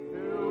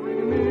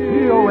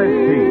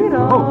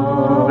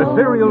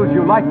thrills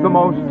you like the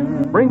most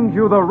brings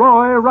you the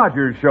Roy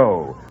Rogers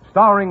Show,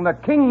 starring the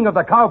king of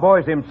the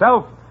cowboys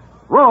himself,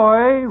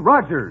 Roy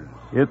Rogers.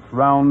 It's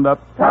roundup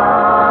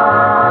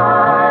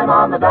time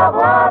on the Double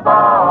R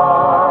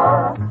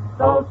Bar.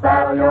 So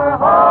saddle your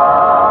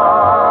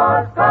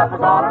horse, 'cause we're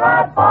gonna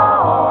ride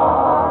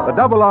far. The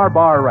Double R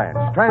Bar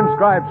Ranch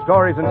transcribed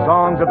stories and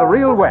songs of the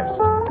real West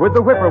with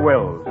the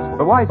Whippoorwills,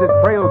 the wisest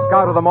trail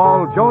scout of them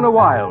all, Jonah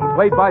Wild,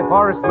 played by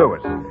Forrest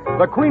Lewis,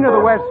 the Queen of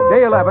the West,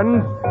 Dale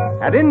Evans,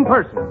 and in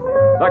person,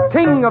 the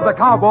king of the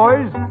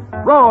cowboys,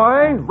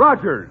 Roy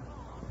Rogers.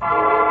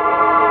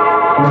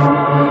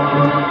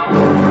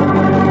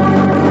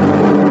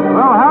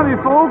 Well, howdy,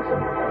 folks.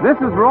 This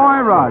is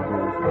Roy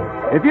Rogers.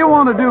 If you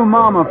want to do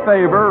Mom a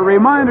favor,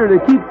 remind her to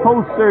keep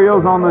Post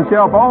cereals on the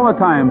shelf all the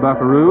time,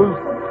 buckaroos.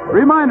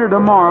 Remind her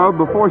tomorrow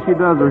before she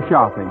does her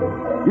shopping.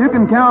 You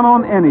can count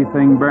on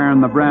anything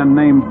bearing the brand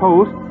name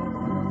Post.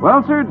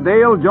 Well, sir,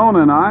 Dale, Jonah,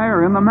 and I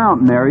are in the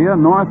mountain area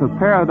north of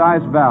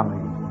Paradise Valley.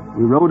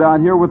 We rode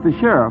out here with the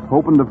sheriff,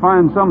 hoping to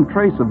find some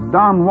trace of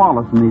Don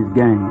Wallace and his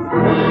gang.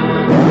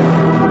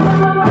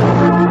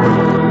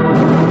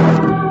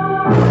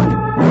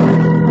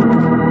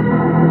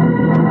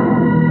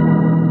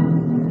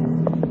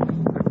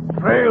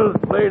 Trail's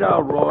laid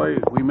out, Roy.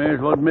 We may as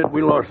well admit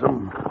we lost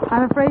them.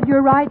 I'm afraid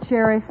you're right,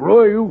 Sheriff.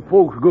 Roy, you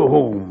folks go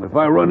home. If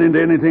I run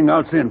into anything,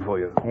 I'll send for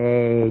you.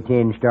 Hey,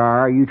 Tin Star,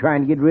 are you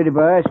trying to get rid of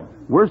us?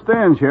 We're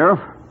staying, Sheriff.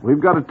 We've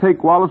got to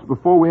take Wallace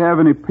before we have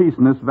any peace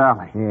in this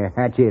valley. Yeah,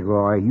 that's it,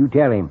 Roy. You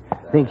tell him.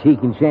 Thinks he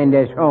can send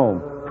us home.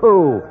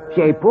 Pooh.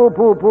 Say pooh,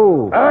 pooh,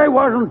 pooh. I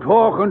wasn't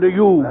talking to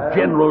you,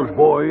 General's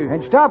boy.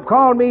 And stop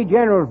calling me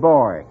General's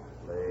boy.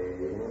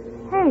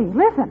 Hey,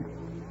 listen.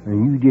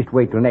 And you just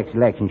wait till next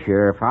election,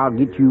 Sheriff. I'll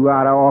get you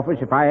out of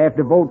office if I have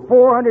to vote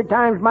 400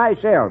 times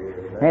myself.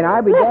 And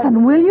I'll be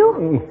Listen, will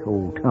you?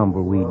 Old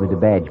tumbleweed with the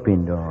badge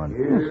pinned on.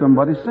 There's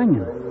somebody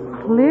singing.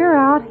 Clear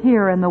out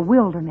here in the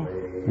wilderness.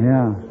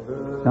 Yeah.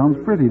 Sounds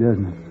pretty,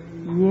 doesn't it?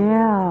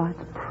 Yeah,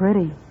 it's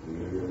pretty.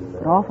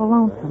 But awful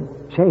lonesome.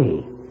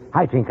 Say,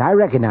 I think I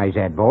recognize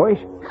that voice.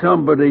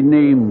 Somebody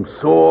named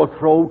Sore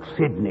Throat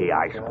Sidney,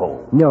 I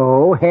suppose.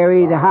 No,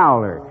 Harry the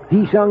Howler.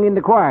 He sung in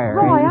the choir.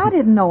 Roy, I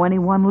didn't know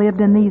anyone lived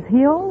in these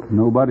hills.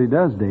 Nobody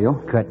does, Dale.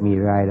 Cut me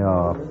right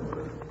off.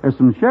 There's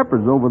some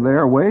shepherds over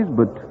there a ways,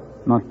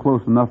 but not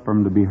close enough for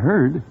them to be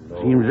heard.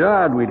 Seems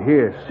odd we'd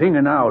hear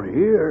singing out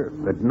here,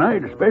 at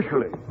night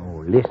especially.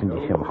 Oh, listen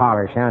to some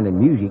holler-sounding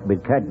music,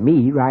 but cut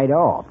me right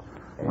off.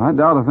 I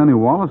doubt if any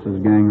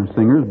Wallace's gang are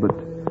singers, but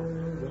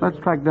let's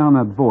track down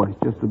that voice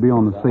just to be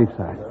on the safe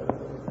side.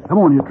 Come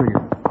on, you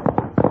Trigger.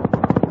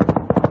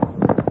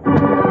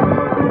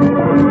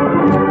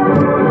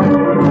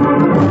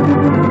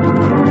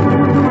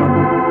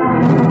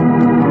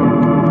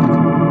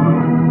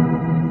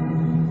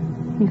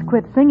 He's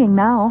quit singing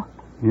now.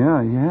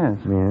 Yeah, he has.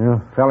 Yeah, a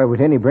fella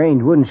with any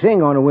brains wouldn't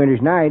sing on a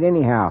winter's night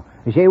anyhow.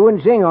 They say he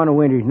wouldn't sing on a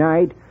winter's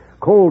night.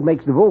 Cold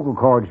makes the vocal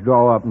cords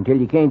draw up until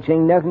you can't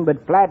sing nothing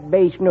but flat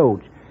bass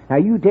notes. Now,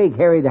 you take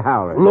Harry the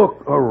Howler.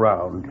 Look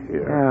around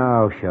here.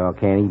 Oh, sure,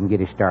 can't even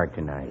get a start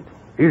tonight.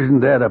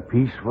 Isn't that a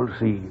peaceful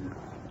scene?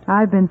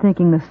 I've been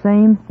thinking the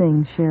same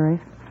thing,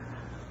 Sheriff.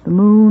 The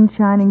moon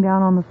shining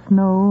down on the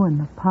snow and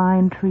the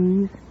pine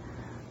trees.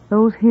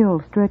 Those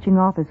hills stretching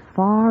off as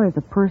far as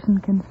a person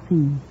can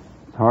see.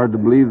 It's hard to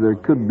believe there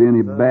could be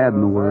any bad in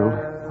the world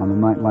on a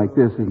night like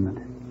this, isn't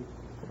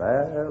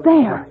it?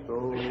 There.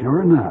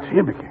 Sure enough.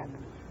 Syndicate.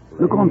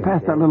 Look on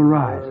past that little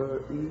rise.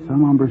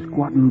 Some hombre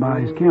squatting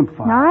by his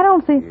campfire. Now, I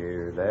don't see...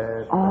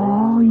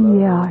 Oh,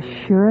 yeah,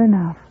 sure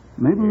enough.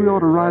 Maybe we ought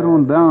to ride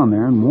on down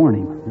there and warn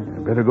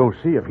him. Better go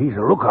see if he's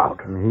a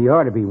lookout. He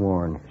ought to be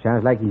warned.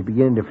 Sounds like he's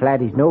beginning to flat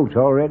his notes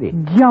already.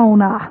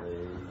 Jonah.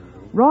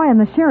 Roy and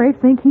the sheriff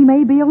think he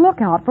may be a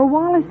lookout for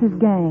Wallace's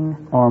gang.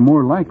 Or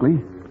more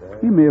likely,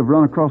 he may have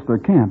run across their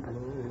camp.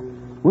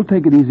 We'll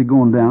take it easy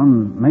going down,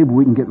 and maybe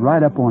we can get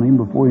right up on him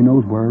before he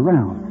knows we're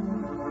around.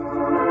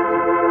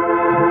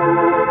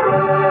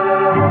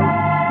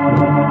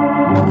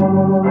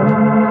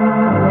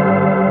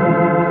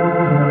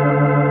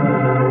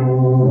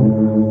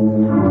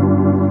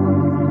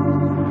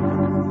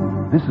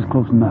 This is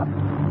close enough.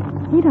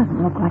 He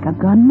doesn't look like a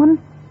gunman.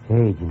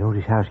 Hey, did you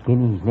notice how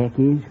skinny his neck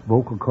is?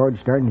 Vocal cords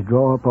starting to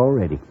draw up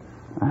already.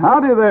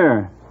 Howdy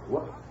there.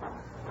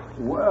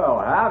 Well,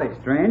 howdy,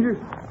 strangers.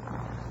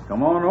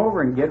 Come on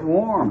over and get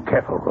warm.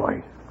 Careful,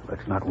 Roy.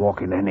 Let's not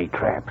walk in any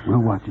traps. We'll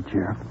watch it,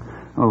 Sheriff.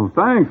 Oh,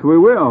 thanks, we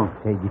will.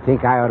 Hey, do you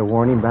think I ought to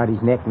warn him about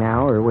his neck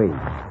now, or wait?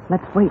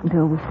 Let's wait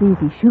until we see if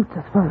he shoots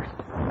us first.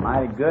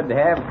 Mighty good to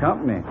have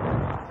company.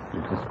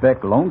 You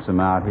suspect lonesome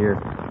out here.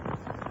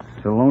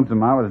 So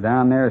lonesome I was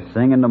down there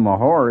singing to my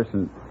horse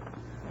and...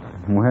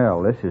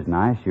 Well, this is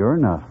nice, sure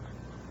enough.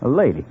 A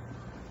lady.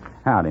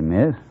 Howdy,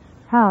 miss.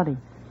 Howdy.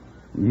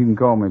 You can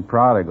call me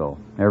Prodigal.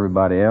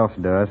 Everybody else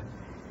does.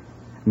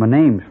 My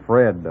name's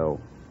Fred, though.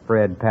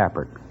 Fred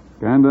Pappert.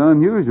 Kind of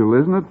unusual,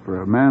 isn't it,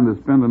 for a man to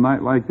spend a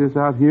night like this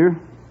out here?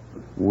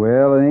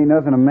 Well, it ain't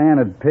nothing a man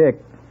would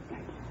pick.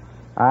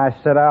 I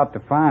set out to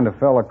find a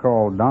fella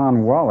called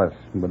Don Wallace,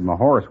 but my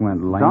horse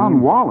went lame.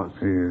 Don Wallace?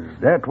 Is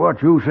that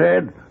what you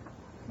said?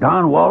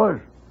 Don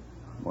Wallace?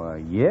 Well,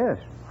 yes.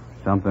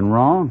 Something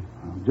wrong?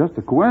 Just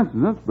a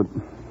coincidence, but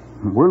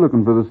we're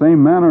looking for the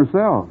same man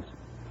ourselves.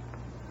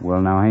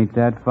 Well, now, ain't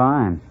that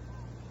fine?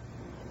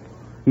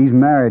 He's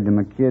married to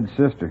my kid's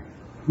sister.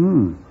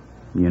 Hmm.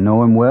 You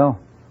know him well?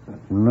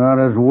 Not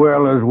as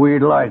well as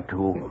we'd like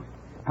to.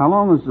 How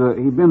long has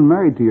he been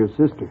married to your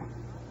sister?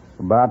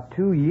 About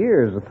 2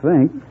 years, I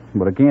think,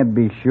 but I can't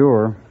be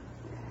sure.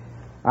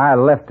 I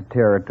left the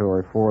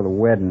territory for the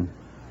wedding.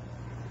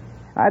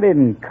 I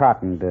didn't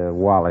cotton to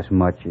Wallace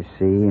much, you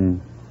see,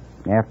 and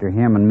after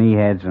him and me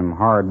had some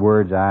hard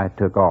words, I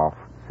took off.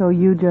 So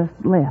you just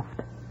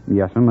left?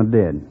 Yes, I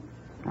did.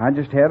 I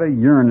just had a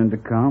yearning to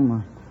come,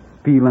 a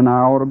feeling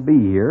I ought to be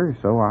here,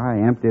 so I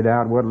emptied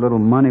out what little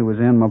money was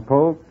in my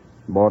poke,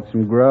 bought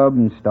some grub,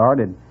 and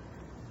started.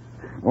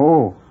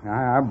 Oh,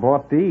 I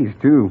bought these,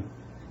 too.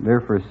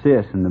 They're for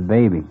Sis and the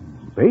baby.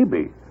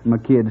 Baby? My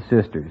kid's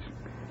sisters.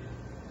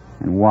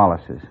 And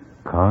Wallace's.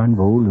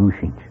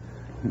 Convolutions.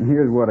 And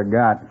here's what I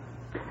got.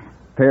 A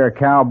pair of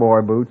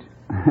cowboy boots.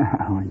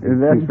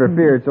 That's for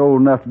fear it's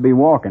old enough to be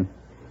walking.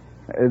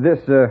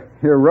 This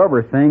here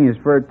rubber thing is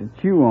for it to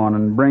chew on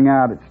and bring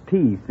out its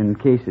teeth in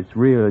case it's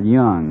real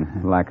young,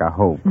 like I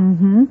hope.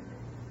 Mm-hmm.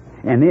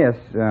 And this,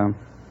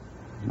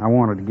 I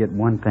wanted to get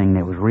one thing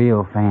that was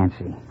real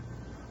fancy.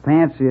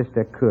 Fanciest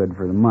I could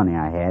for the money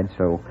I had,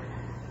 so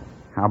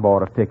I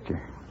bought a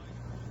picture.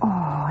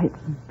 Oh,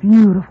 it's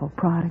beautiful,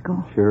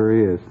 Prodigal. Sure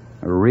is.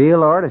 A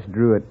real artist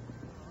drew it.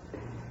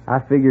 I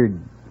figured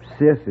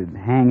Sis would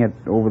hang it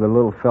over the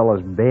little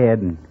fella's bed,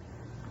 and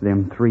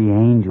them 3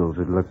 angels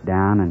would look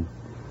down and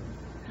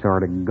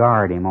sort of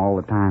guard him all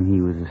the time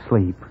he was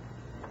asleep.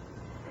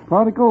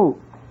 Prodigal,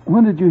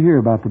 when did you hear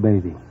about the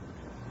baby?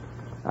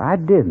 I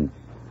didn't.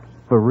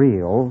 For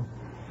real.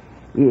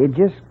 It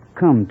just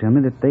come to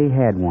me that they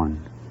had one.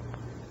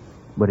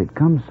 But it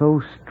comes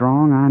so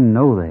strong I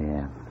know they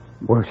have.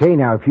 Well, say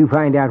now, if you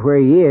find out where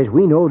he is,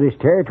 we know this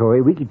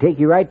territory. We could take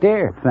you right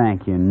there.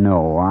 Thank you,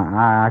 no.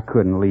 I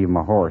couldn't leave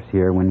my horse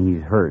here when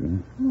he's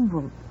hurting.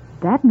 Well,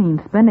 that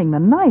means spending the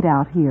night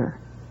out here.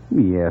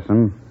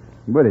 Yes'm,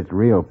 but it's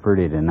real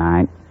pretty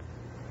tonight.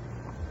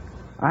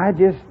 I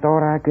just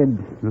thought I could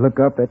look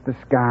up at the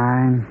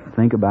sky and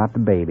think about the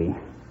baby.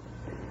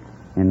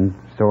 And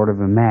sort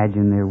of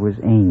imagine there was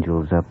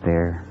angels up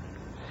there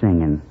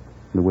singing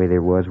the way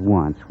there was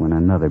once when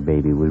another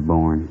baby was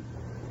born.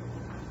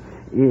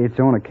 It's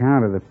on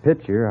account of the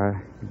picture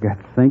I got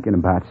thinking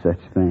about such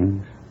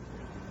things.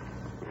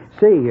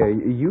 Say,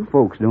 you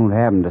folks don't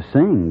happen to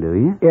sing, do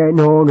you?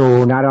 No,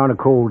 not on a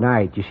cold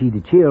night. You see,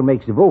 the chill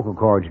makes the vocal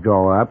cords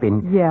draw up,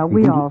 and... Yeah,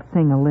 we all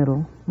sing a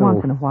little,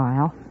 once in a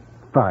while.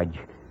 Fudge.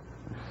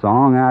 A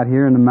song out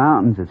here in the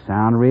mountains that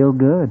sound real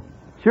good.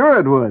 Sure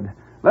it would.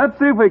 Let's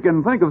see if we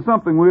can think of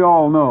something we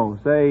all know.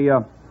 Say,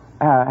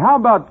 how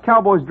about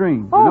Cowboy's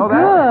Dream? Oh, you know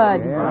that?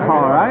 good. Yeah.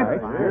 All right.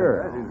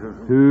 Sure.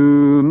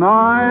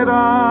 Tonight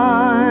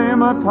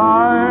I'm a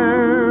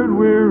tired,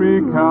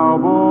 weary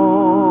cowboy.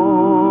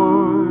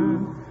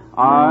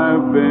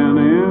 I've been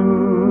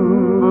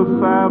in the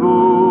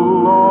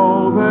saddle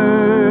all day,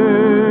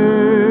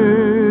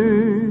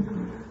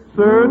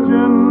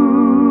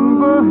 searching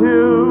the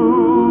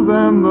hills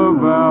and the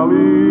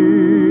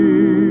valleys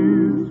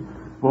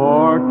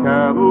for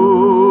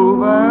cattle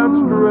that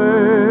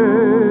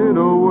strayed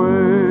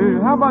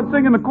away. How about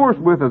singing the chorus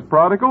with us,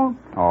 Prodigal?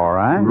 All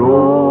right.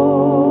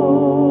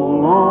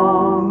 Roll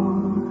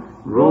on,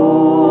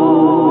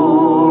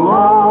 roll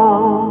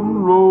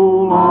on,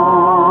 roll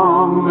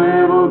on,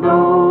 little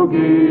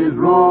doggies,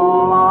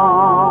 roll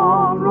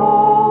on,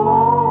 roll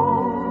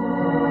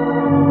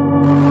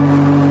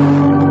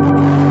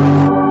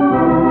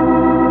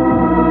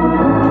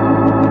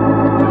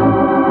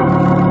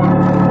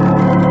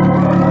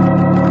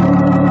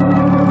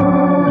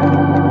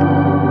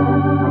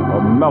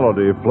A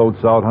melody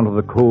floats out under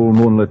the cool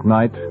moonlit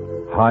night,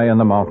 high in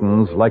the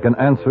mountains, like an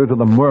answer to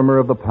the murmur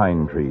of the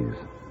pine trees.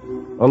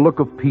 A look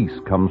of peace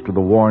comes to the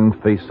worn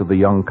face of the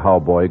young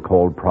cowboy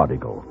called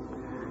Prodigal.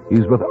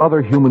 He's with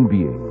other human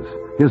beings,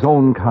 his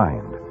own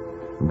kind.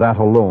 That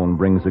alone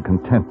brings a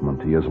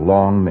contentment he has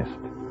long missed.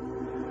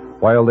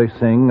 While they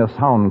sing, a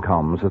sound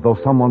comes as though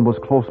someone was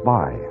close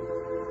by.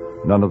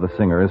 None of the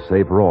singers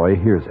save Roy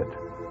hears it,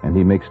 and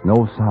he makes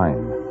no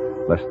sign,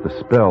 lest the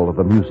spell of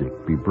the music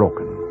be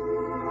broken.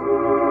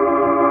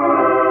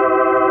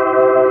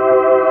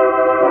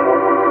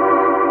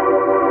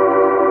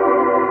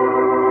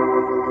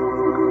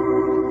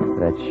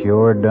 That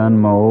sure done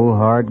my old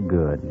heart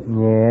good.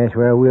 Yes,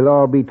 well, we'll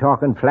all be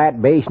talking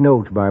flat bass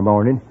notes by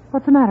morning.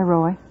 What's the matter,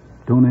 Roy?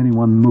 Don't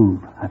anyone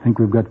move. I think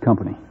we've got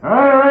company.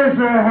 Raise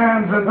your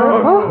hands at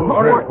those.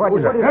 What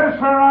is it? You're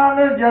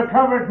surrounded. You're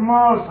covered from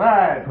all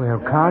sides. Well,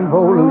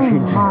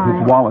 convolutions.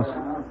 It's Wallace.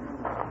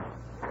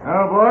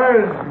 Now,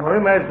 boys, we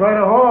made quite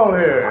a haul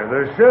here.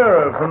 The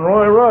sheriff and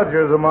Roy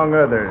Rogers, among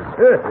others.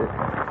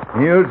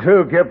 You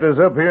two kept us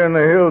up here in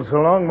the hills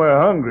so long we're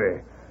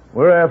hungry.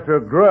 We're after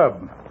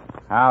grub.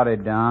 Howdy,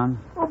 Don.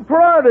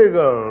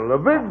 Prodigal, the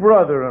big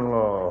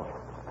brother-in-law.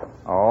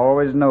 I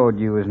always knowed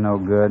you was no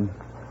good.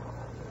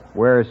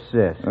 Where's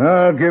Sis?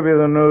 I'll give you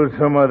the news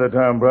some other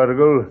time,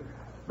 Prodigal.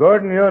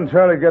 Gordon, you and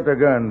Charlie get the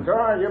guns.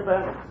 Sure, you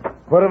bet.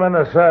 Put them in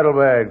the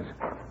saddlebags.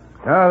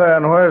 Now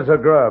then, where's the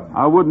grub?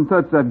 I wouldn't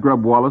touch that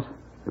grub, Wallace.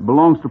 It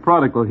belongs to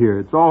Prodigal here.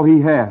 It's all he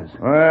has.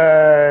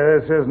 Why,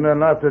 this isn't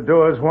enough to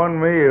do us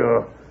one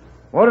meal.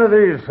 What are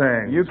these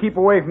things? You keep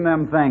away from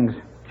them things.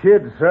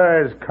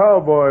 Kid-sized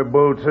cowboy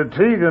boots, a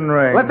tegan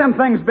ring. Let them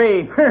things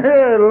be.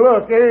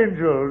 Look,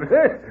 angels.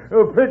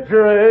 A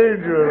picture of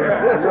angels.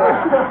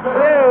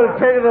 They'll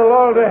take it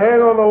along to hang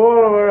on the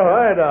wall of our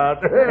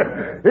hideout.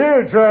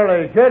 Here,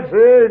 Charlie, catch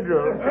the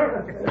angel.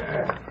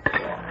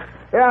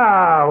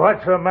 Yeah,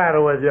 what's the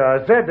matter with you?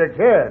 I said to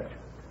catch.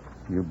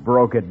 You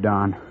broke it,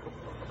 Don.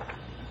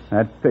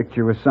 That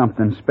picture was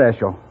something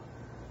special.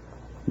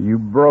 You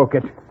broke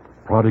it.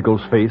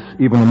 Prodigal's face,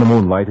 even in the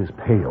moonlight, is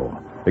pale,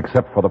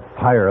 except for the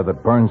fire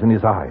that burns in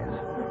his eyes.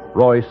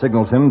 Roy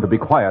signals him to be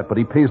quiet, but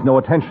he pays no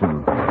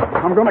attention.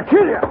 I'm going to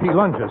kill you. He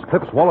lunges,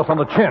 clips Wallace on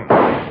the chin.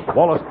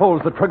 Wallace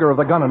pulls the trigger of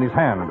the gun in his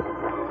hand.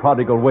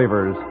 Prodigal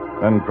wavers,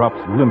 then drops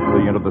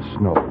limply into the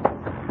snow.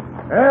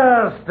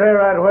 Yeah, stay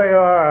right where you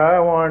are. I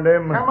warned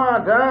him. Come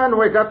on, Don.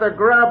 We got the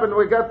grub and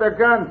we got the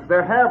guns.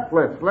 They're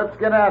half-blitz. Let's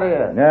get out of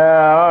here.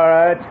 Yeah, all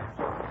right.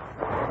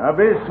 Now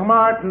be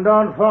smart and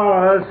don't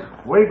follow us.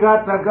 We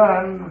got the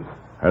guns.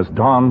 As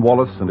Don,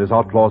 Wallace, and his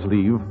outlaws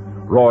leave,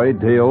 Roy,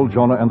 Dale,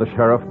 Jonah, and the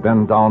sheriff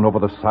bend down over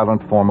the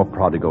silent form of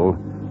Prodigal,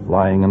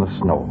 lying in the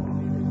snow.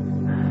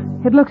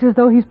 It looks as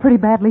though he's pretty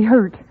badly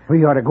hurt.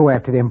 We ought to go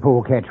after them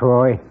polecats,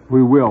 Roy.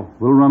 We will.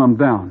 We'll run them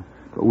down.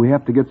 But we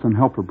have to get some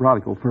help for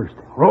Prodigal first.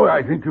 Roy,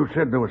 I think you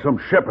said there were some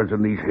shepherds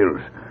in these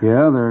hills.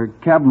 Yeah, their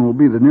cabin will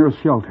be the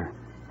nearest shelter.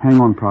 Hang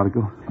on,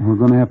 Prodigal. We're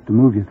going to have to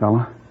move you,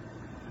 fella.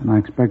 And I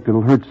expect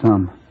it'll hurt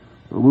some.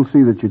 But we'll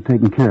see that you're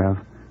taken care of.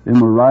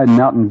 Then we're riding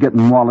out and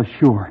getting Wallace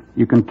shore.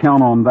 You can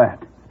count on that.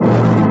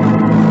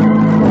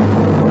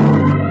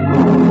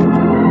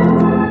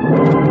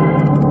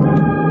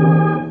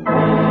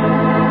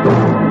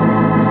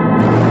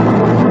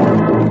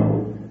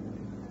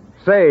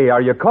 Say,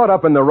 are you caught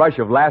up in the rush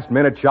of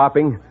last-minute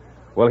shopping?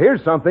 Well,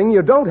 here's something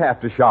you don't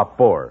have to shop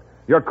for.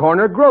 Your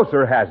corner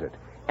grocer has it.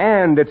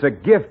 And it's a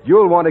gift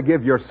you'll want to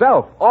give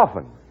yourself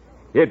often.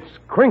 It's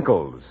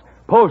Crinkles,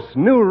 Post's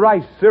new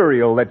rice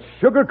cereal that's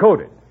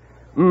sugar-coated.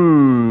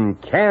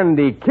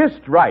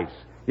 Candy-kissed rice.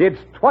 It's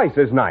twice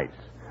as nice.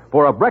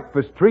 For a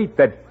breakfast treat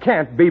that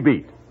can't be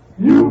beat.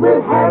 You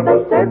will have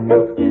a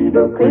circus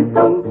eater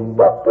crinkle,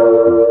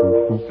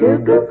 boo-boo.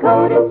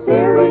 Sugar-coated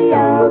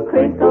cereal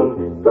crinkle,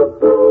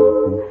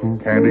 boo-boo.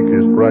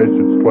 Candy-kissed rice,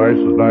 it's twice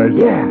as nice.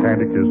 Yeah.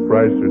 Candy-kissed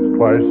rice, it's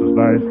twice as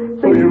nice.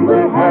 So you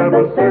will have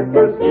a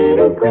circus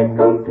eater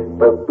crinkle,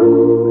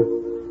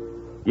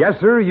 boo-boo. Yes,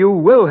 sir, you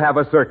will have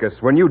a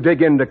circus when you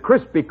dig into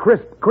Crispy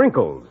Crisp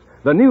Crinkles,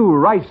 the new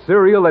rice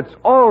cereal that's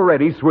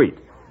already sweet.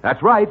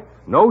 That's right,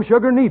 no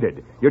sugar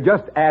needed. You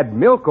just add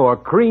milk or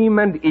cream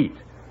and eat.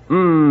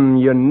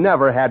 You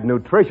never had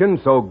nutrition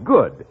so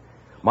good.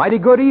 Mighty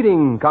good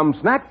eating come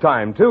snack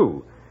time,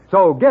 too.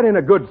 So get in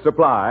a good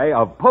supply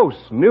of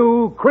Post's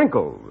new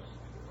Crinkles.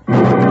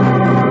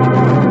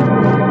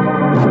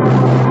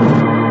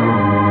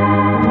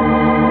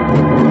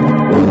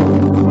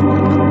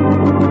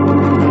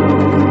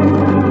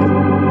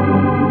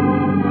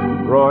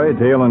 Roy,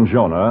 Dale, and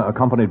Jonah,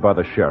 accompanied by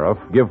the sheriff,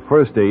 give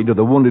first aid to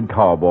the wounded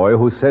cowboy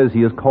who says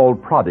he is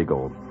called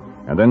Prodigal,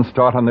 and then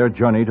start on their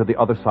journey to the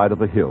other side of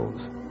the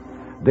hills.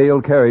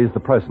 Dale carries the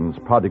presents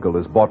Prodigal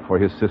has bought for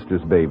his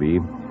sister's baby,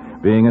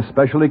 being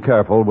especially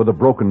careful with a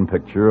broken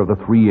picture of the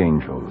three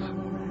angels.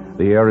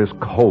 The air is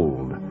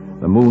cold.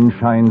 The moon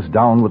shines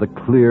down with a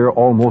clear,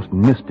 almost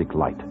mystic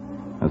light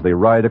as they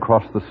ride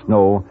across the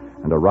snow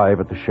and arrive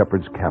at the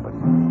shepherd's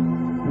cabin.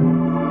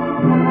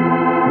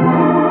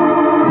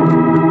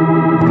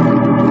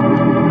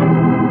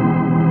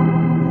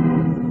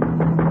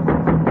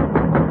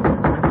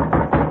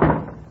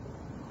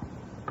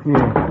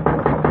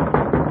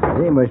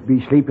 They must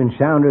be sleeping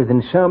sounder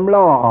than some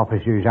law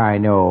officers I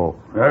know.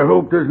 I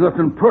hope there's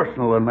nothing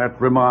personal in that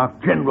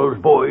remark, General's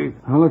boy.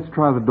 Now, let's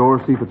try the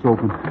door, see if it's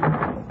open.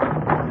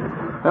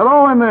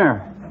 Hello in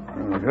there.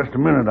 Just a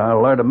minute,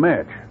 I'll light a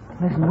match.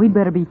 Listen, we'd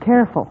better be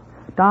careful.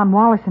 Don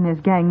Wallace and his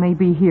gang may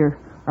be here.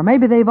 Or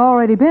maybe they've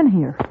already been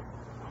here.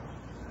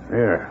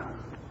 There.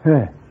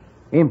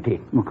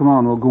 Empty. Well, come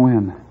on, we'll go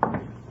in.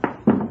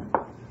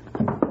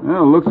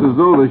 Well, it looks as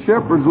though the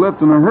shepherds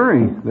left in a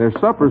hurry. Their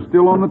supper's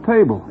still on the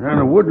table. And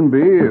it wouldn't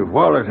be if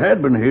Wallace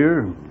had been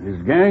here.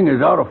 His gang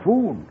is out of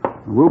food.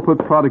 We'll put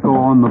Prodigal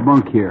on the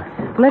bunk here.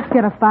 Let's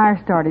get a fire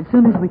started as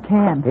soon as we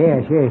can.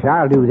 Yes,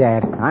 I'll do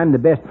that. I'm the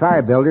best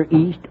fire builder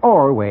east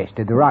or west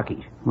of the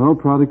Rockies. Well,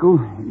 Prodigal,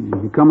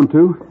 you coming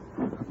too?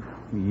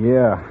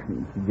 Yeah,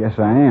 guess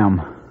I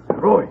am.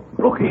 Roy,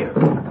 look here.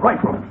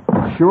 Rifles.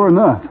 Sure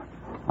enough.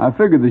 I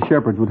figured the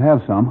shepherds would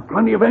have some.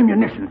 Plenty of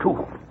ammunition,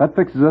 too. That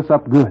fixes us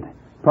up good.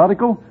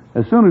 Prodigal,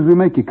 as soon as we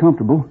make you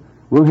comfortable,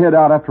 we'll head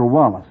out after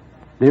Wallace.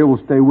 Dale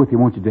will stay with you,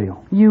 won't you,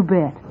 Dale? You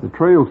bet. The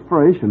trail's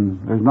fresh, and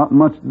there's not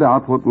much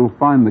doubt what we'll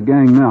find the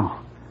gang now.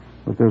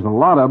 But there's a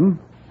lot of them,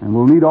 and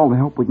we'll need all the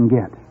help we can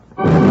get.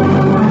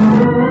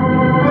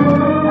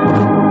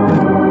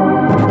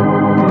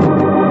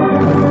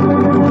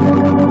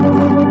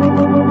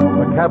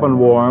 The cabin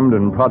warmed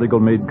and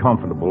Prodigal made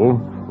comfortable,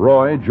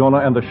 Roy, Jonah,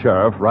 and the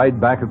sheriff ride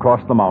back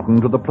across the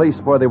mountain to the place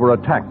where they were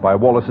attacked by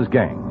Wallace's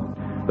gang.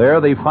 There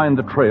they find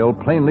the trail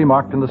plainly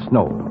marked in the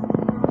snow.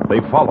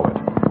 They follow it,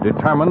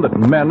 determined that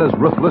men as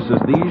ruthless as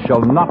these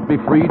shall not be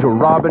free to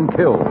rob and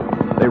kill.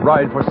 They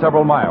ride for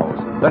several miles,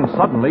 then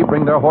suddenly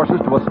bring their horses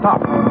to a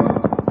stop.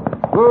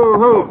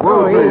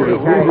 Whoa, easy,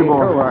 Easy,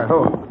 boy.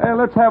 Ho. Hey,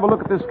 let's have a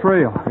look at this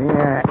trail.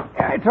 Yeah,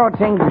 I thought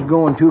things was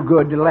going too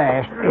good to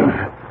last.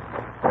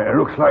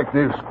 Looks like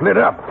they've split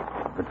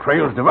up. The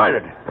trail's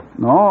divided.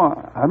 No,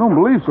 I don't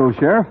believe so,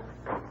 Sheriff.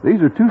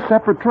 These are two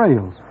separate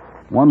trails.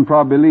 One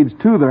probably leads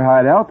to their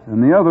hideout,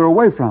 and the other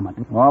away from it.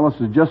 Wallace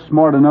is just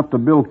smart enough to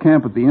build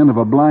camp at the end of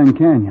a blind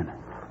canyon.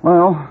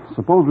 Well,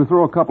 suppose we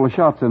throw a couple of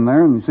shots in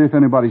there and see if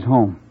anybody's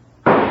home.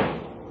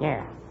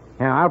 Yeah.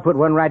 Now, I'll put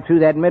one right through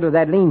that middle of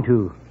that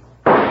lean-to.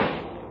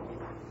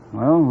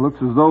 Well,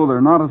 looks as though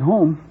they're not at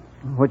home.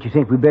 What you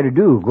think we better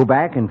do? Go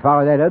back and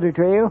follow that other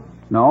trail?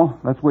 No,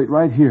 let's wait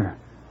right here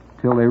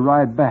till they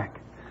ride back.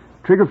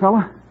 Trigger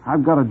fella,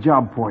 I've got a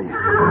job for you.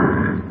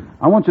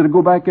 I want you to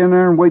go back in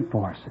there and wait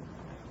for us.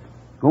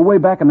 Go way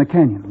back in the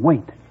canyon.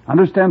 Wait.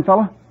 Understand,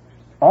 fella?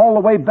 All the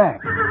way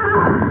back.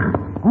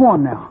 Go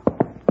on now.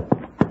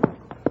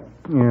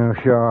 Yeah,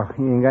 sure.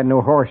 You ain't got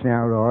no horse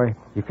now, Roy.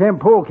 If them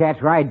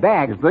polecats ride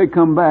back... If they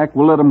come back,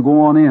 we'll let them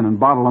go on in and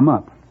bottle them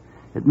up.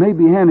 It may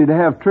be handy to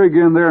have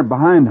Trigger in there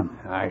behind them.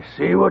 I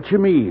see what you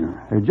mean.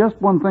 There's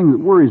just one thing that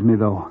worries me,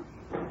 though.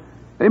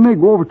 They may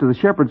go over to the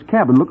shepherd's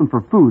cabin looking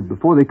for food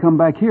before they come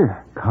back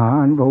here.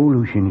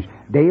 Convolutions.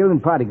 Dale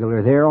and Prodigal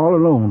are there all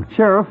alone.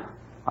 Sheriff,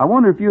 I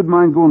wonder if you'd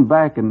mind going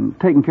back and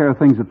taking care of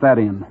things at that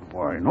end.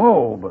 Why,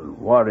 no, but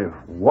what if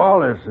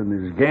Wallace and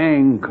his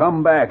gang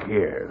come back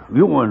here?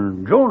 You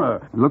and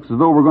Jonah... It looks as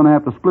though we're going to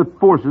have to split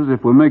forces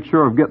if we make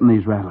sure of getting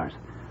these rattlers.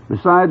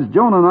 Besides,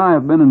 Jonah and I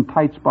have been in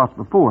tight spots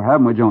before,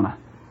 haven't we, Jonah?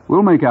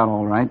 We'll make out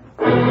all right.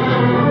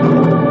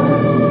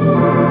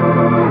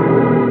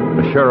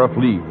 The sheriff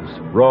leaves.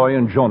 Roy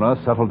and Jonah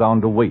settle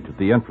down to wait at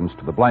the entrance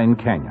to the blind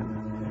canyon.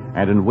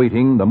 And in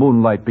waiting, the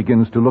moonlight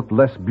begins to look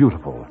less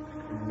beautiful.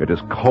 It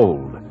is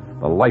cold.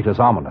 The light is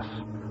ominous.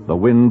 The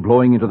wind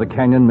blowing into the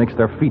canyon makes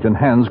their feet and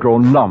hands grow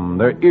numb.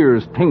 Their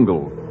ears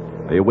tingle.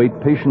 They wait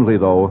patiently,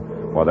 though,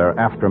 for they're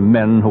after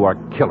men who are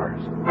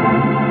killers.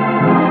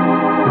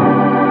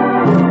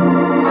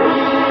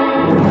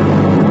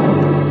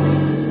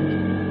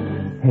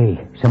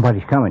 Hey,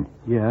 somebody's coming.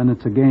 Yeah, and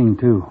it's a gang,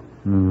 too.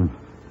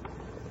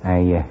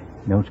 I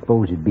don't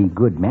suppose it'd be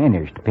good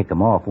manners to pick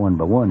them off one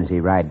by one as they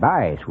ride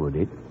by us, would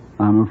it?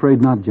 I'm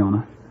afraid not,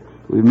 Jonah.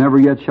 We've never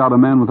yet shot a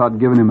man without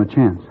giving him a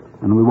chance,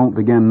 and we won't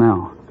begin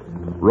now.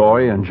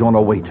 Roy and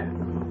Jonah wait.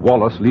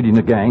 Wallace, leading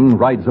the gang,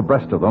 rides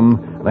abreast of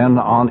them, then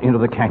on into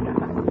the canyon.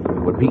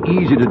 It would be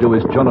easy to do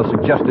as Jonah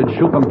suggested,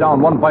 shoot them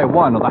down one by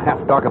one in the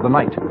half dark of the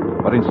night.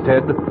 But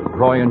instead,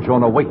 Roy and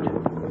Jonah wait.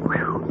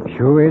 Whew.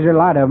 Sure is a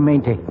lot of them,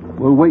 ain't they?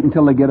 We'll wait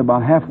until they get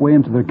about halfway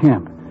into their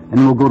camp,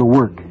 and we'll go to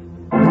work.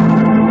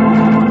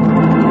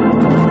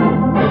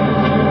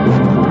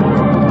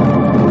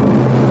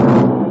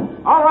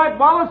 All right,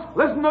 Wallace,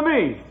 listen to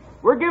me.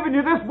 We're giving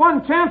you this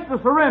one chance to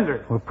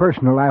surrender. Well,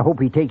 personal, I hope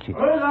he takes it.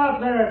 Who's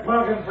out there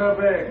talking so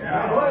big?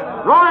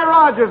 Roy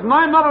Rogers, and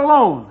I'm not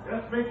alone.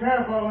 Just be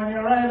careful when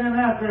you're riding in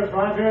after us,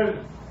 Rogers.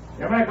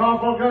 You make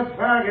awful good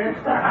targets.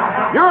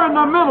 You're in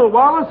the middle,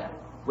 Wallace.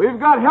 We've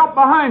got help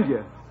behind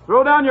you.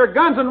 Throw down your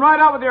guns and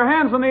ride out with your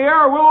hands in the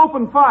air, or we'll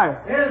open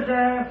fire. Here's your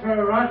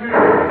answer, Rogers.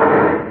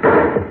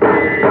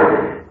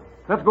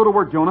 Let's go to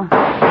work, Jonah.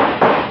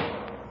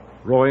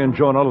 Roy and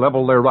Jonah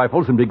level their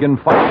rifles and begin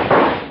fighting.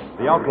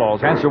 The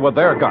outlaws answer with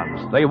their guns.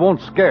 They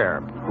won't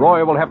scare.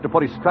 Roy will have to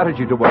put his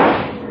strategy to work.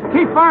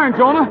 Keep firing,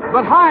 Jonah,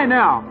 but high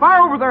now.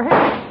 Fire over their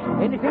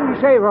heads. Anything you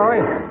say,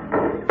 Roy.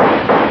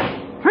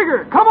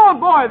 Trigger, come on,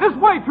 boy. This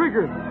way,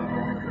 Trigger.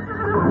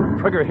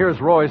 Trigger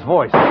hears Roy's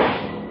voice.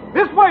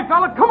 This way,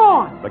 fella. Come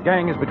on. The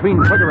gang is between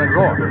Trigger and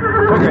Roy.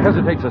 Trigger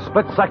hesitates a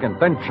split second,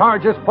 then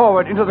charges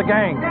forward into the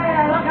gang.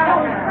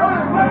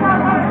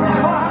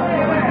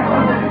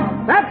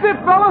 That's it,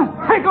 fella.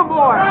 Take 'em,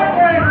 boy.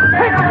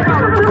 Take 'em,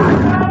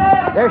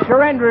 fella. They're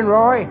surrendering,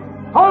 Roy.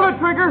 Hold it,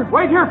 Trigger.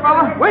 Wait here,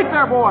 fella. Wait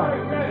there, boy.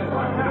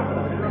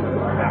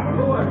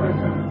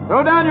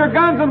 Throw down your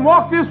guns and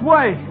walk this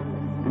way.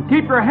 And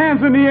keep your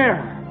hands in the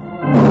air.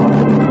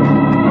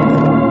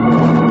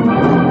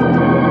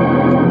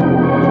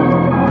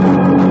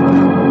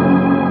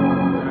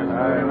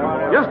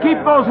 Just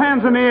keep those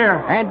hands in the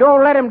air. And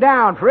don't let him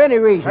down for any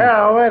reason.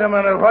 Now, wait a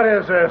minute. What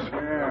is this?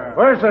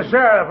 Where's the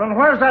sheriff, and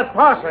where's that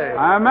posse?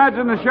 I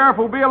imagine the sheriff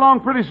will be along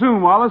pretty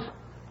soon, Wallace.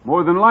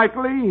 More than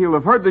likely, he'll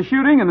have heard the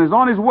shooting and is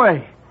on his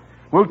way.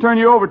 We'll turn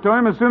you over to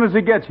him as soon as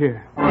he gets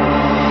here.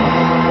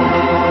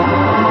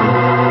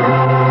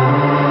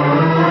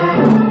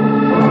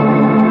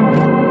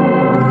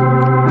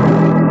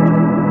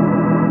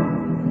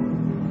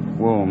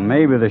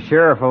 maybe the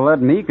sheriff will let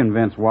me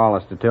convince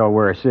Wallace to tell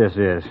where Sis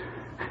is.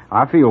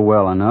 I feel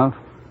well enough.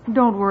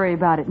 Don't worry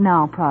about it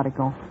now,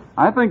 Prodigal.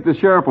 I think the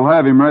sheriff will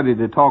have him ready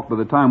to talk by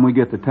the time we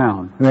get to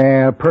town.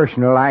 Well,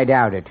 personal, I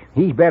doubt it.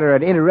 He's better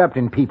at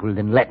interrupting people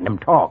than letting them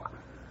talk.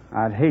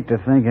 I'd hate to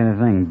think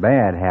anything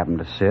bad happened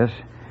to Sis.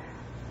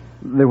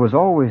 There was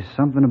always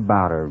something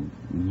about her,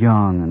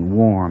 young and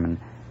warm and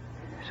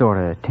sort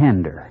of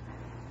tender.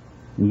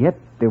 And yet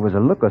there was a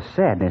look of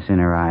sadness in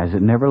her eyes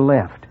that never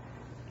left.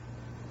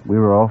 We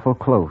were awful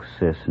close,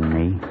 Sis and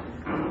me.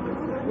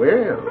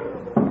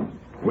 Well,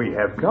 we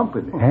have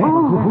company. Hey,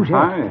 who's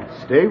that?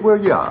 Hi. Stay where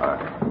you are.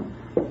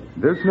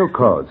 There's no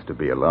cause to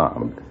be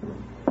alarmed.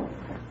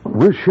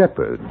 We're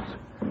shepherds.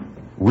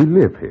 We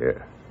live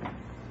here.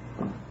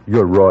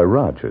 You're Roy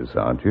Rogers,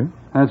 aren't you?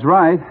 That's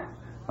right.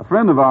 A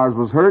friend of ours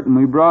was hurt, and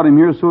we brought him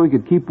here so he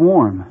could keep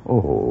warm.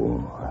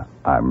 Oh,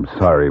 I'm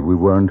sorry we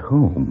weren't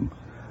home.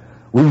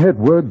 We had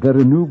word that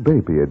a new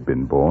baby had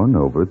been born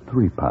over at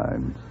Three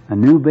Pines. A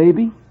new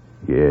baby?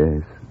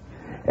 Yes.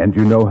 And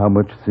you know how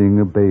much seeing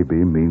a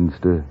baby means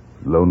to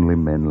lonely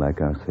men like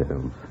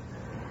ourselves.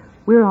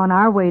 We're on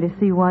our way to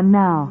see one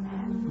now.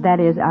 That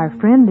is, our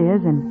friend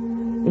is,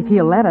 and if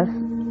he'll let us,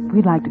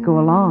 we'd like to go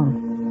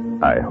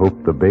along. I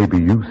hope the baby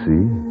you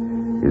see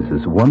is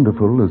as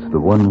wonderful as the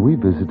one we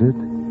visited.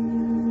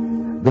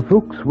 The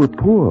folks were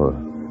poor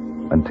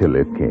until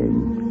it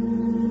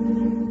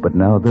came. But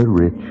now they're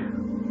rich,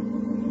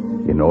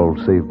 in all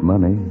save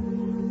money.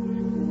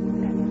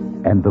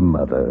 And the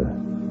mother,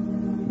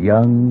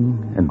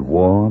 young and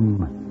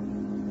warm,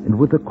 and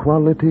with a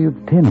quality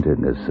of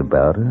tenderness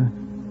about her.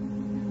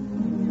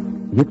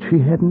 Yet she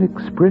had an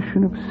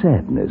expression of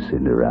sadness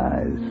in her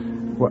eyes.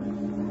 What?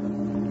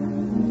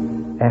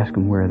 Ask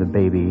him where the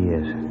baby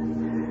is.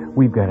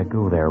 We've got to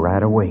go there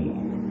right away.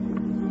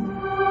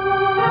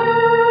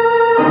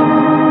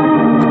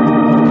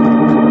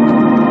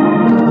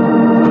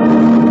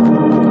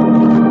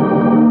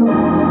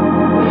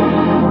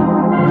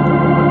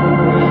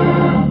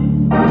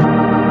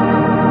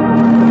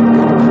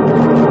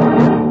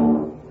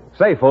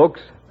 Say,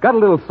 folks, got a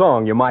little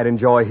song you might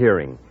enjoy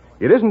hearing.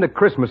 It isn't a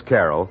Christmas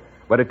carol,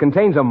 but it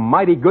contains a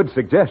mighty good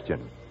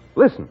suggestion.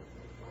 Listen.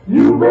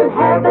 You will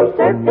have a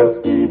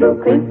circus eagle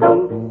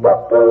crinkle,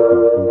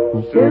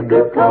 boo-boo.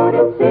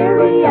 Sugar-coated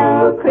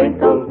cereal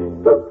crinkle,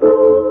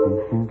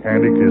 boo-boo.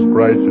 Candy Kiss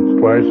Price, it's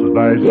twice as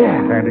nice.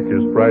 Yeah. Candy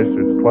Kiss Price,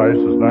 it's twice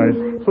as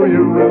nice. So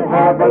you will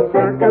have a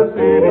circus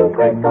eating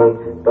crinkle,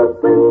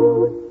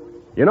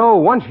 boo-boo. You know,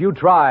 once you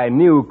try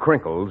new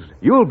Crinkles,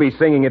 you'll be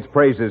singing its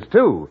praises,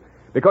 too,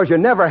 because you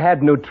never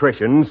had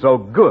nutrition so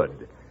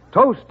good.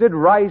 Toasted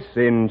rice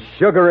in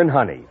sugar and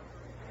honey.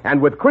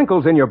 And with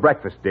Crinkles in your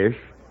breakfast dish,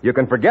 you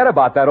can forget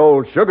about that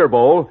old sugar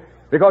bowl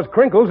because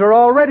Crinkles are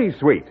already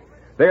sweet.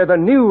 They're the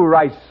new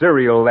rice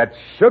cereal that's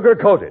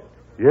sugar-coated.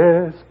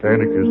 Yes,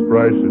 Candy Kiss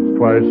Price, it's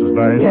twice as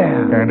nice.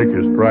 Yeah. Candy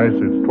Kiss Price,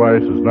 it's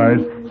twice as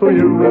nice. So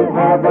you will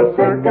have a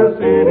circus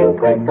eating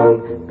crinkle,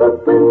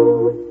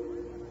 boo-boo.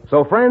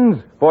 So,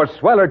 friends, for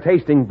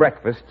sweller-tasting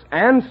breakfasts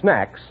and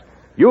snacks,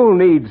 you'll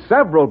need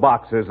several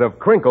boxes of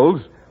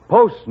Crinkles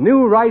Post's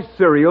new rice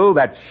cereal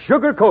that's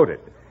sugar-coated.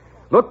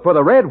 Look for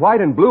the red, white,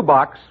 and blue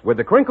box with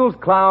the Crinkles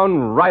clown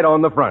right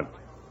on the front.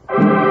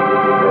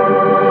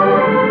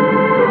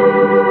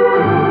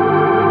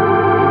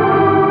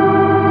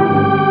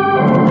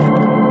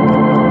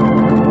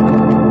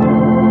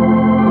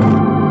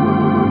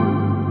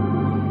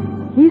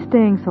 He's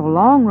staying so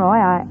long, Roy,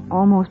 I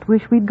almost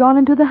wish we'd gone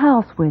into the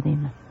house with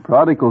him.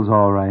 Prodigal's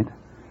all right.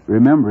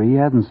 Remember, he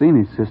hasn't seen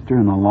his sister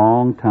in a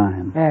long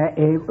time.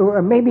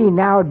 Maybe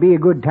now would be a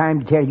good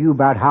time to tell you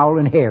about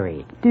Howlin'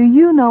 Harry. Do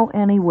you know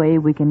any way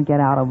we can get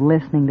out of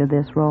listening to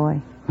this, Roy?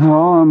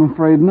 No, I'm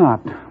afraid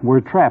not. We're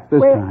trapped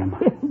this time.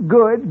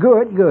 Good.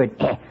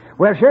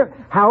 Well, sir,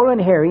 Howlin'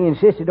 Harry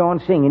insisted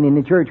on singing in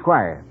the church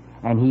choir,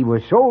 and he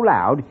was so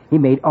loud he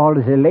made all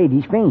of the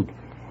ladies faint.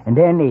 And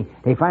then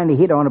they finally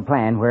hit on a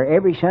plan where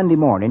every Sunday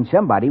morning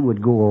somebody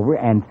would go over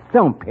and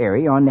thump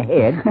Harry on the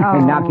head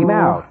and knock him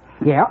out.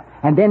 Yeah,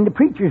 and then the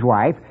preacher's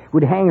wife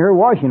would hang her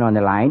washing on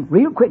the line,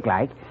 real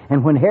quick-like,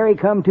 and when Harry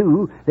come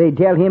to, they'd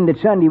tell him that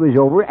Sunday was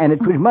over and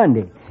it was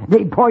Monday.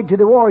 They'd point to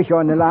the wash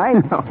on the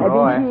line.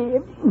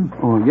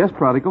 Oh, yes,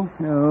 Prodigal?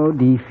 Oh,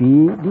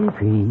 defeat.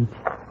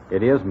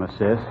 It is, my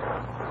sis.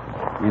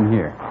 In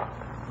here.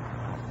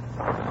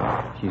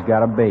 She's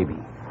got a baby.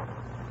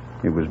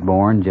 It was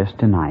born just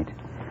tonight.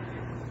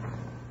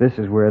 This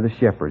is where the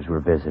shepherds were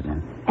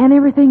visiting. And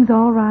everything's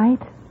all right?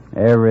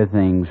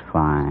 Everything's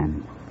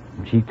fine.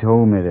 She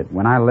told me that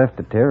when I left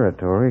the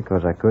territory,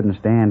 because I couldn't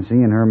stand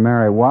seeing her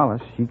marry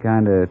Wallace, she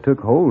kind of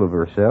took hold of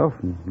herself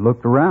and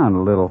looked around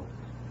a little.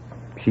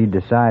 She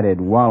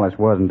decided Wallace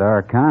wasn't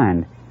our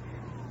kind.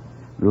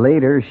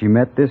 Later, she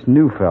met this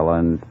new fella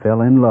and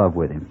fell in love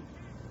with him.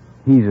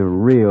 He's a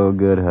real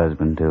good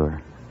husband to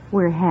her.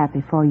 We're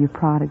happy for you,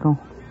 Prodigal.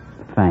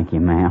 Thank you,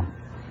 ma'am.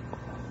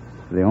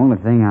 The only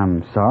thing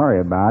I'm sorry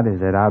about is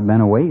that I've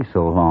been away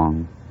so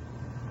long.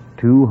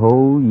 2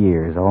 whole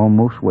years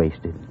almost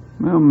wasted.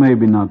 Well,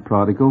 maybe not,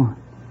 Prodigal.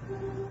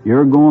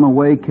 Your going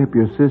away kept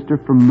your sister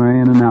from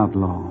marrying an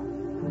outlaw.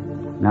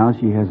 Now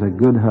she has a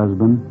good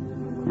husband,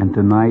 and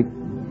tonight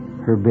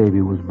her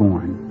baby was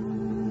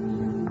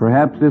born.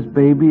 Perhaps this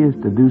baby is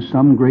to do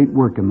some great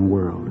work in the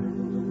world.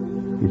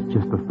 It's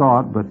just a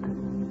thought, but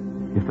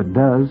if it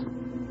does,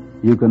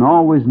 you can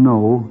always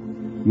know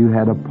you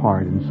had a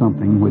part in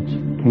something which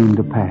came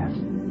to pass.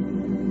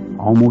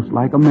 Almost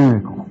like a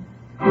miracle.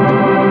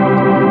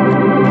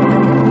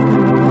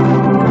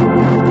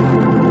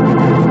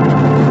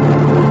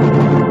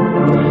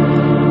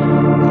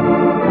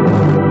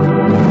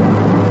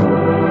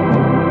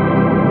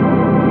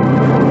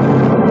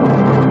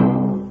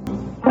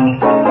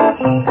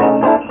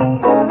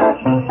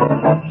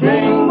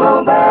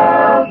 Jingle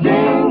bells,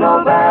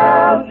 jingle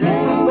bells,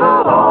 jingle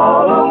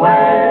all the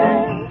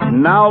way.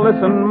 Now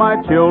listen,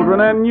 my children,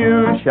 and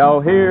you shall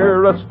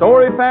hear a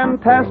story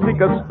fantastic,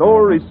 a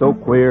story so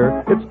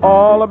queer. It's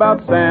all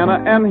about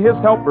Santa and his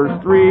helpers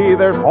three.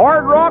 There's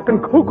Hard Rock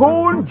and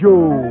Coco and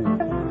Joe.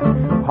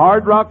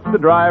 Hard Rock's the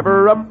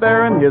driver up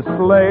there in his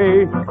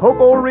sleigh.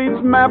 Coco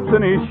reads maps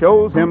and he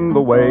shows him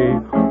the way.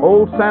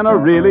 Old Santa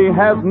really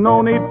has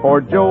no need for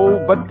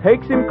Joe, but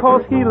takes him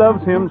 'cause he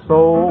loves him so.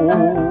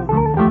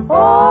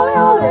 Ole,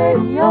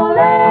 ole,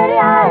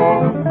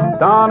 aye.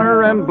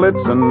 Donner and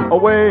Blitzen,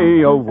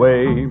 away,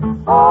 away.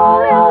 Ole,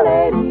 ole,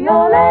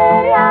 ole,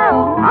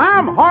 aye.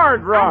 I'm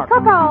Hard Rock.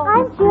 Coco.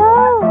 I'm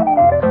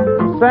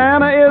Joe.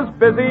 Santa is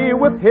busy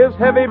with his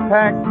heavy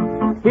pack.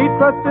 He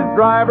trusts his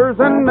drivers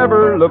and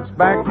never looks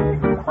back.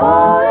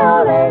 Ole,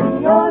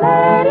 ole, ole,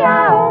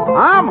 aye.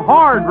 I'm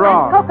Hard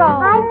Rock. Coco.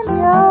 I'm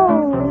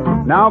Joe.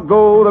 Now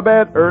go to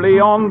bed early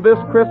on this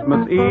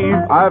Christmas Eve.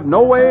 I've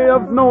no way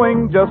of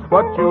knowing just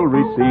what you'll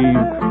receive,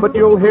 but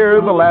you'll hear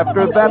the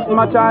laughter, that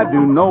much I do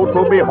know.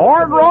 'Twill be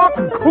Hard Rock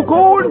and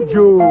Coco and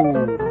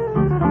Joe.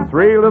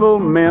 Three little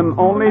men,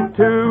 only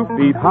 2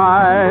 feet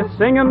high,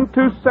 singing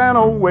to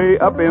Santa way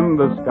up in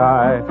the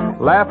sky,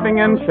 laughing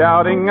and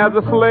shouting as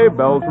the sleigh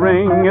bells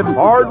ring. It's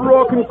Hard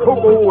Rock and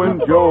Coco and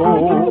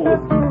Joe.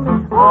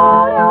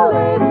 Ole, ole,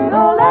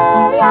 ole,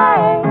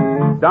 aye.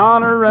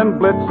 Donner and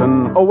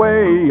Blitzen,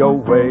 away,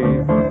 away.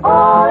 Ole,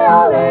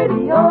 ole,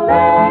 ole,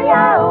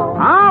 aye.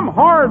 I'm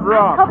Hard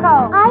Rock.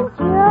 Coco. I'm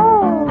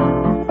Joe.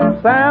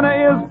 Santa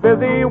is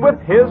busy with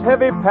his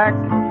heavy pack.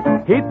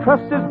 He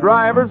trusts his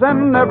drivers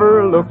and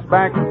never looks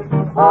back.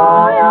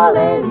 Ole,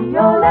 ole,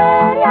 ole,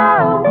 aye.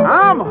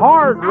 I'm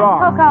Hard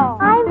Rock. Coco.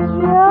 I'm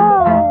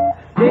Joe.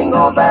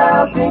 Jingle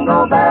bells,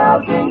 jingle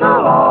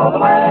all the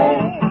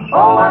way.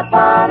 Oh, what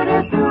fun it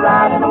is to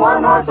ride in a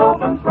one-horse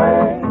open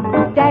sleigh.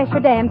 Dasher,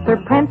 Dancer,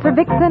 Prancer,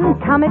 Vixen,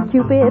 Comet,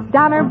 Cupid,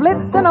 Donner,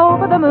 Blitzen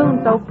over the moon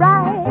so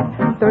bright.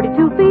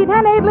 32 feet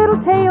and 8 little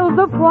tails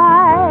of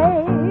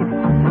white.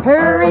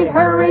 Hurry,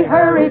 hurry,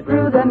 hurry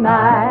through the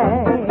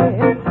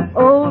night.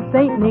 Old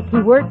Saint Nick,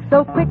 he works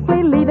so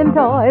quickly, leaving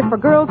toys for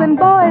girls and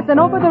boys and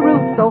over the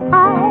roof so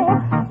high.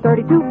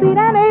 32 feet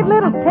and 8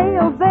 little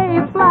tails they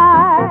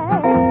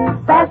fly.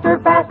 Faster,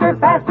 faster,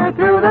 faster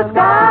through the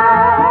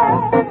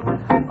sky.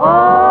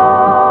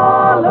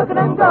 Oh, look at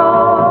them go.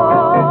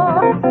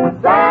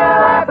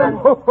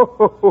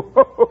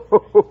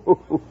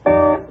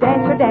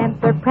 Dancer,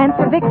 Dancer,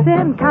 Prancer,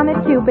 Vixen,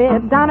 Comet,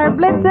 Cupid, Donner,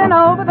 Blitzen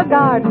over the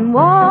garden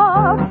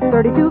wall.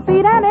 32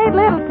 feet and 8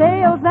 little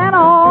tails and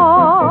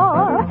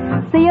all.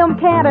 See 'em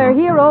canter,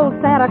 hear old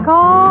Santa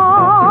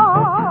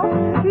call.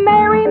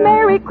 Merry,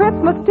 Merry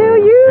Christmas to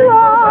you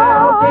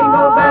all.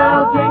 Jingle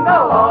bells,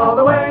 jingle all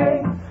the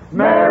way.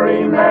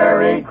 Merry,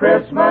 Merry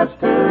Christmas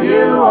to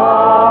you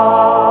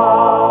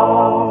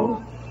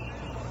all.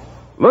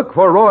 Look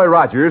for Roy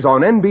Rogers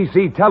on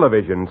NBC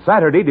television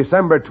Saturday,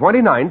 December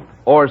 29th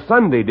or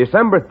Sunday,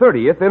 December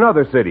 30th in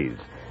other cities.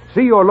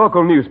 See your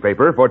local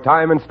newspaper for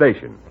time and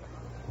station.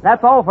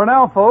 That's all for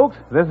now, folks.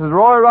 This is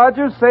Roy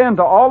Rogers saying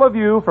to all of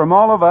you from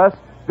all of us,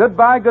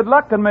 goodbye, good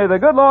luck, and may the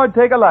good Lord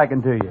take a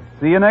liking to you.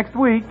 See you next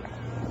week.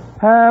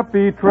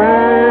 Happy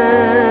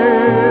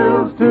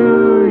trails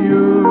to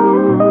you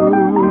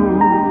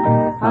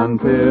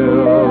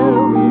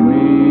until we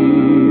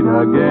meet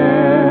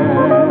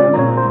again.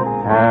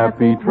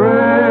 Happy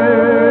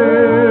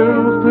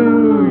trails to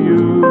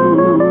you.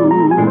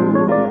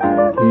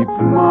 Keep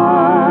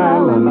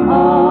smiling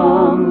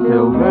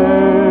until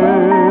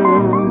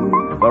then.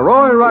 The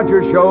Roy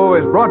Rogers Show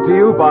is brought to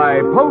you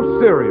by Post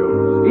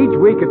Cereals, each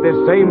week at this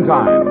same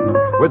time,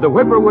 with the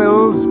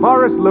Whippoorwills,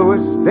 Forrest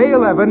Lewis,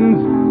 Dale Evans,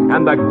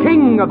 and the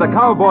king of the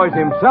cowboys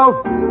himself,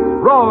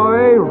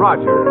 Roy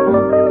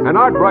Rogers. An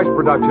Art Brush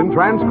production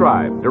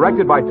transcribed,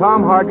 directed by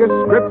Tom Hargis,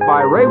 script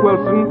by Ray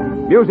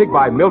Wilson, music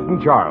by Milton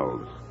Charles.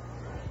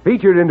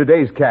 Featured in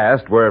today's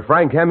cast were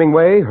Frank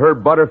Hemingway,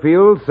 Herb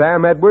Butterfield,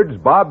 Sam Edwards,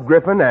 Bob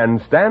Griffin,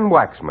 and Stan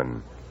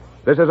Waxman.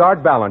 This is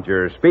Art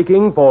Ballinger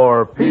speaking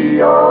for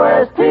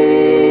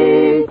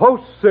P.O.S.T.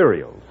 Post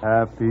Cereals.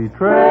 Happy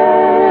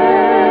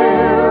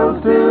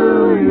trails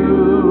to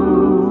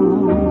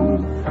you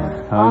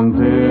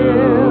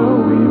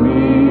until we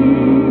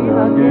meet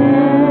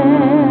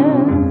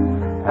again.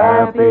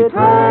 Happy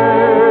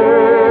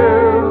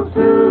trails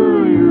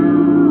to you.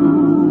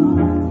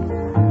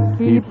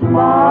 Keep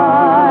smiling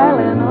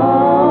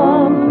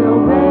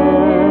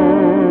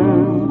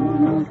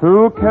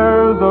Who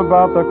cares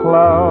about the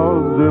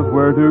clouds if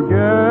we're together?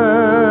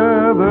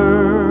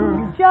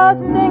 Just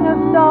sing a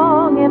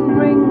song and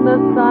bring the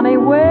sunny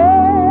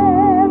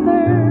weather.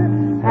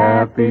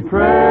 Happy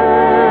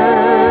trails